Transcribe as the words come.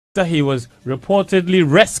he was reportedly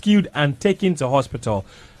rescued and taken to hospital.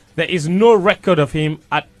 There is no record of him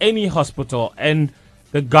at any hospital, and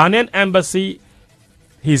the Ghanaian embassy,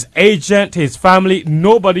 his agent, his family,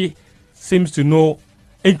 nobody seems to know,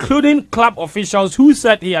 including club officials who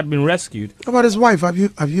said he had been rescued. How about his wife? Have you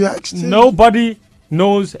asked him? Nobody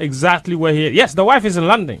knows exactly where he is. Yes, the wife is in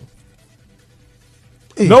London.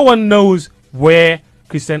 Hey. No one knows where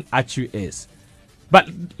Christian Atsu is. But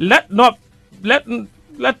let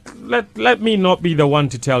me not be the one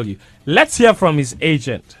to tell you. Let's hear from his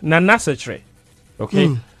agent, Nana Setre,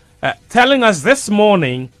 okay, telling us this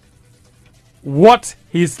morning what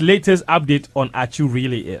his latest update on Atsu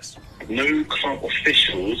really is. No club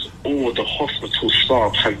officials or the hospital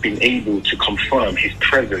staff have been able to confirm his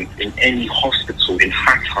presence in any hospital in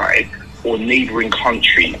Hatay or neighbouring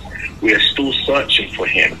countries. We are still searching for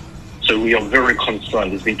him. So we are very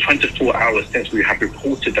concerned. It's been 24 hours since we have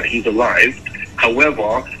reported that he's alive.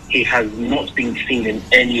 However, he has not been seen in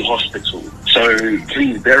any hospital. So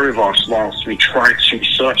please bear with us whilst we try to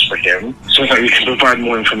search for him so that we can provide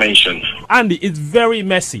more information. Andy, it's very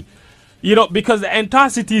messy. You know, because the entire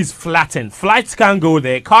city is flattened. Flights can't go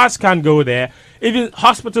there. Cars can't go there. Even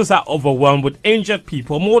hospitals are overwhelmed with injured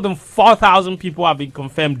people. More than 4,000 people have been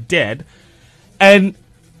confirmed dead. And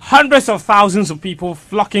hundreds of thousands of people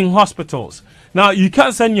flocking hospitals. Now, you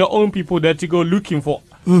can't send your own people there to go looking for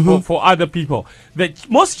other people. The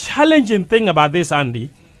most challenging thing about this,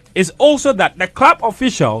 Andy, is also that the club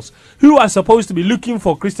officials who are supposed to be looking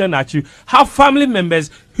for Christian Atsu have family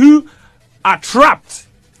members who are trapped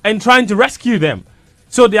and trying to rescue them.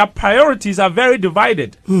 So their priorities are very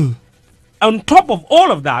divided. On top of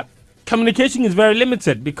all of that, communication is very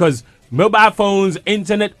limited because mobile phones,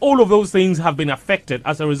 internet, all of those things have been affected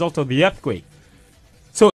as a result of the earthquake.